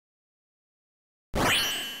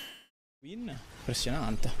Win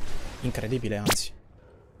impressionante, incredibile anzi.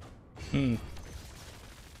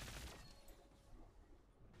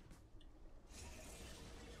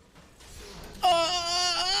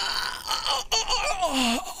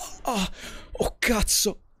 Oh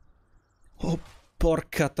cazzo. Oh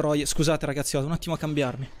porca troia. Scusate ragazzi, vado un attimo a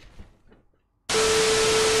cambiarmi.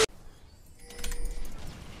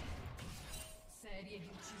 Serie di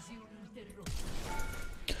uccisioni interrotte.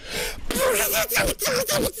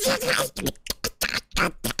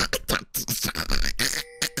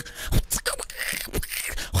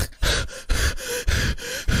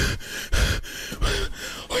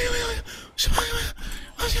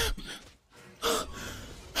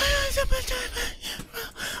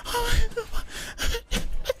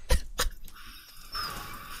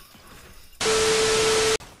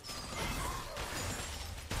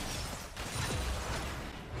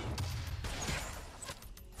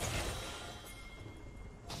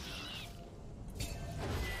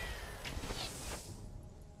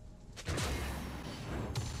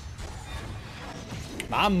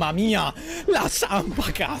 Mamma mia! La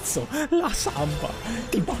samba, cazzo! La samba!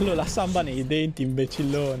 Ti ballo la samba nei denti,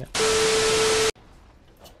 imbecillone.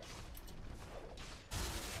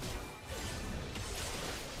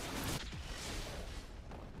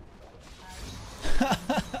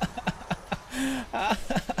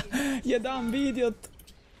 You dumb idiot!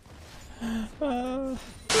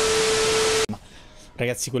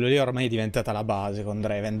 Ragazzi, quello lì ormai è diventata la base con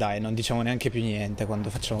Draven, dai, non diciamo neanche più niente quando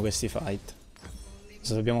facciamo questi fight.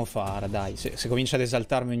 Cosa dobbiamo fare, dai? Se comincia ad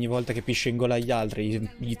esaltarmi ogni volta che pisce in gola agli altri,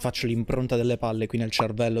 gli faccio l'impronta delle palle qui nel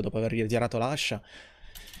cervello dopo aver ritirato l'ascia.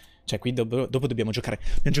 Cioè, qui dopo dobbiamo giocare.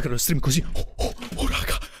 Dobbiamo giocare lo stream così. Oh,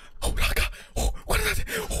 raga! Oh, raga! Oh, guardate!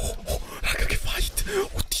 Oh, raga, che fight!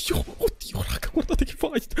 Oddio, raga, guardate che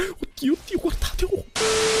fight! Oddio, guardate! Oh!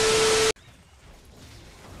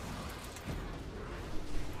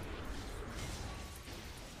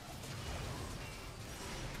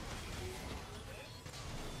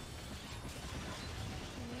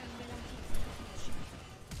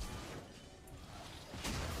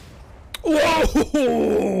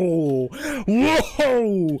 Wow!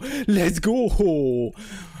 Wow! Let's go!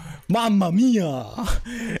 Mamma mia!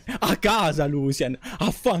 A casa, Lucian!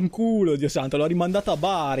 Affanculo, Dio santo! L'ho rimandata a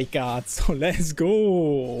Bari, cazzo! Let's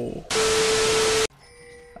go!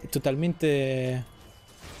 È totalmente...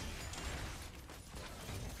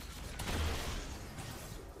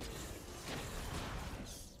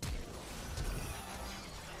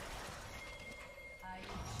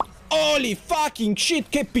 Holy fucking shit,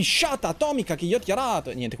 che pisciata atomica che gli ho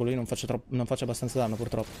tirato. Niente, quello lì non faccio abbastanza danno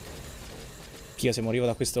purtroppo. Io se morivo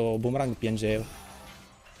da questo boomerang piangevo.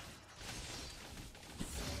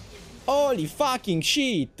 Holy fucking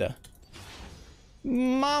shit.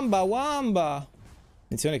 Mamba wamba.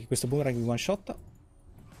 Attenzione che questo boomerang mi one shot.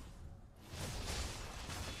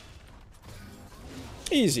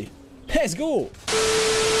 Easy. Let's go.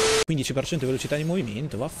 15% di velocità di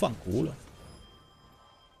movimento, vaffanculo.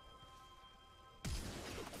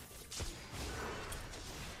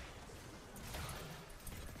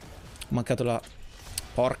 Ho mancato la...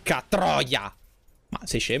 Porca troia! Ma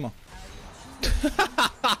sei scemo?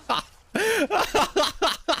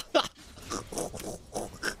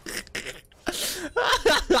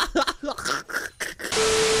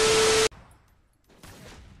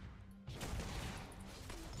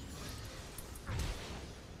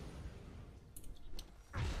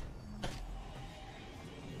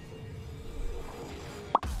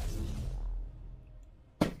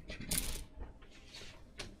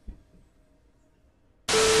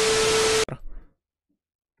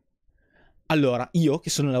 Allora, io che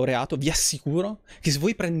sono laureato vi assicuro che se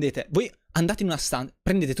voi andate in una stanza,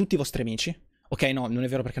 prendete tutti i vostri amici, ok? No, non è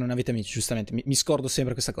vero perché non avete amici, giustamente, mi scordo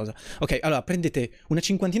sempre questa cosa. Ok, allora prendete una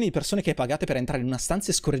cinquantina di persone che pagate per entrare in una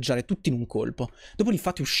stanza e scorreggiare tutti in un colpo. Dopo li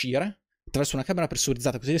fate uscire attraverso una camera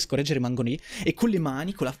pressurizzata, così le scorregge rimangono lì, e con le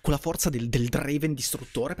mani, con la forza del DRAVEN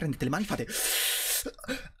distruttore, prendete le mani e fate...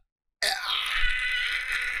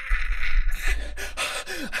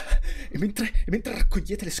 E mentre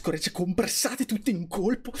raccogliete le scoregge, compressate tutte in un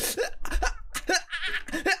colpo.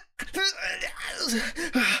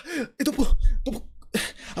 E dopo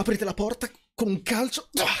aprite la porta con un calcio.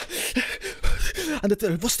 Andate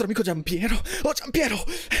dal vostro amico Giampiero. Oh Giampiero,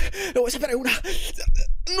 vuoi sapere una?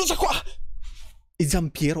 Non so qua. E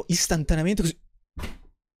Giampiero istantaneamente così.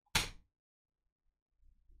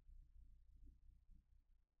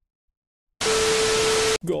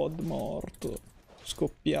 God morto.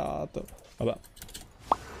 Scoppiato. Vabbè.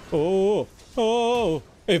 Oh, oh,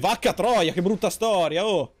 e vacca troia, che brutta storia,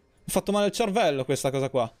 oh. Mi ha fatto male il cervello questa cosa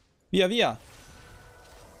qua. Via, via.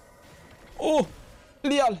 Oh!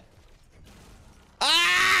 Lial!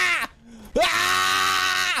 Ah!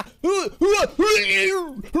 Ah!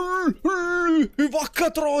 Vacca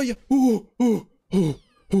troia!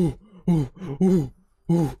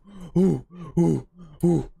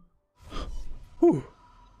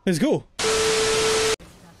 Let's go!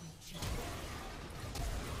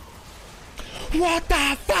 What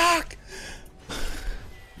the fuck?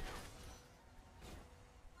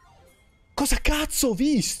 Cosa cazzo ho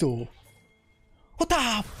visto? What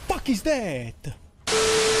the fuck is that?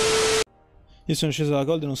 Io sono sceso dalla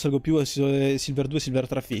gold e non salgo più a Silver 2 Silver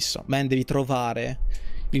 3 fisso. Man, devi trovare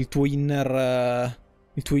il tuo inner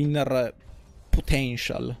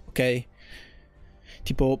potential, ok?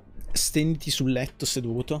 Tipo, stenditi sul letto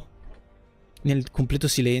seduto, nel completo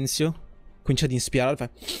silenzio, comincia ad inspirare, fai...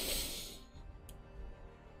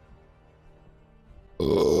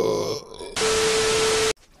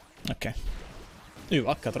 Ok.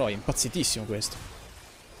 Vacca troia, impazzitissimo questo.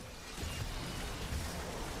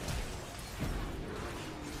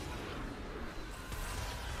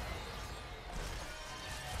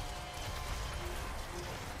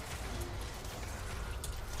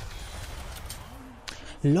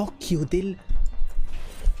 L'occhio del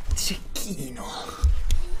cecchino.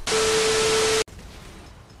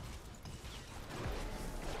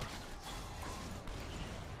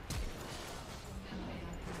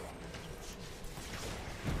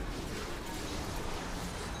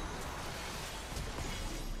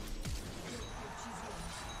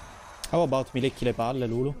 How about mi lecchi le palle,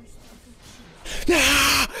 Lulu?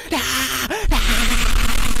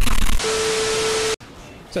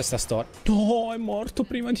 C'è sta storia. No, è morto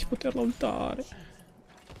prima di poterlo ultare.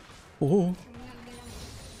 Oh.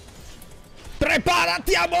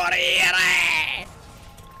 Preparati a morire!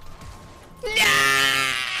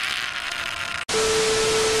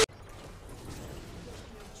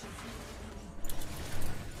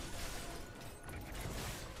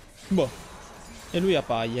 Boh. E lui ha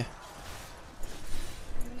paglie.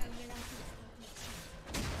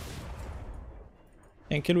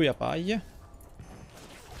 E anche lui ha paglie.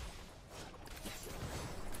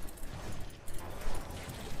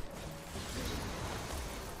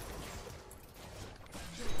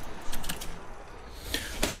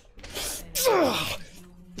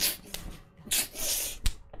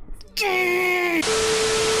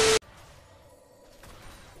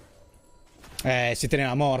 Siete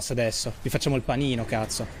nella morsa adesso. Vi facciamo il panino,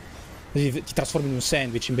 cazzo. Così ti trasformi in un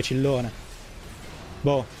sandwich, imbecillone.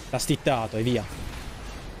 Boh, l'ha stittato e via.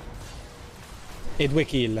 E 2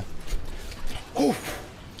 kill. L'ha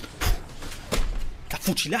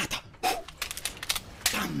fucilata.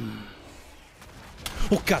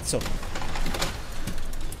 Oh, cazzo.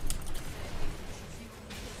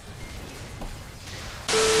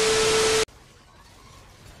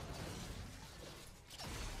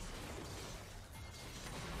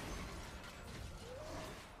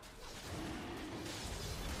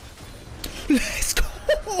 Let's go!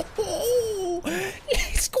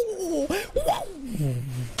 Let's go! Wow!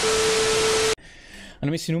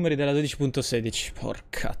 Hanno messo i numeri della 12.16.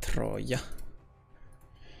 Porca troia.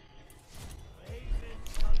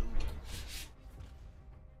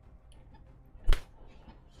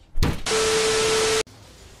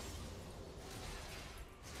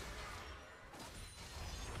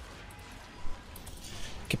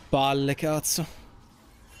 Che palle, cazzo.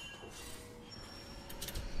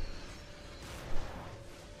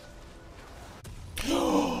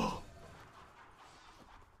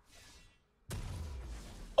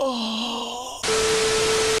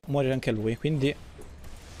 Muore anche lui, quindi...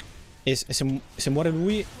 E se muore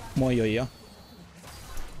lui, muoio io.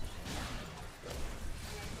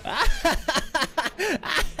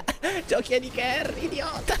 Giochi di carry,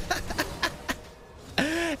 idiota.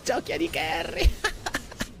 Giochi di carry.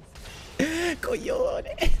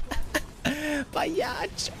 Coglione.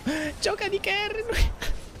 Pagliaccio. Gioca di carry.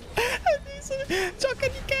 Gioca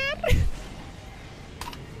di carry.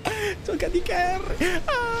 Gioca di carry.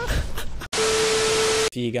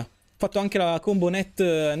 Figa. Ho fatto anche la combo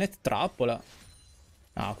net trappola.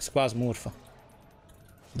 Ah, qua smurfa.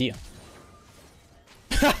 Dio.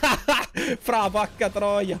 Fra vacca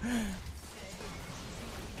troia.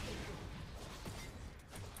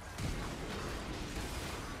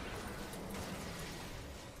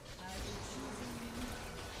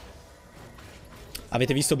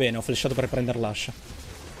 Avete visto bene, ho flashato per prendere l'ascia.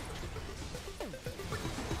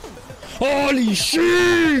 Holy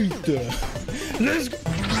shit! Let's go!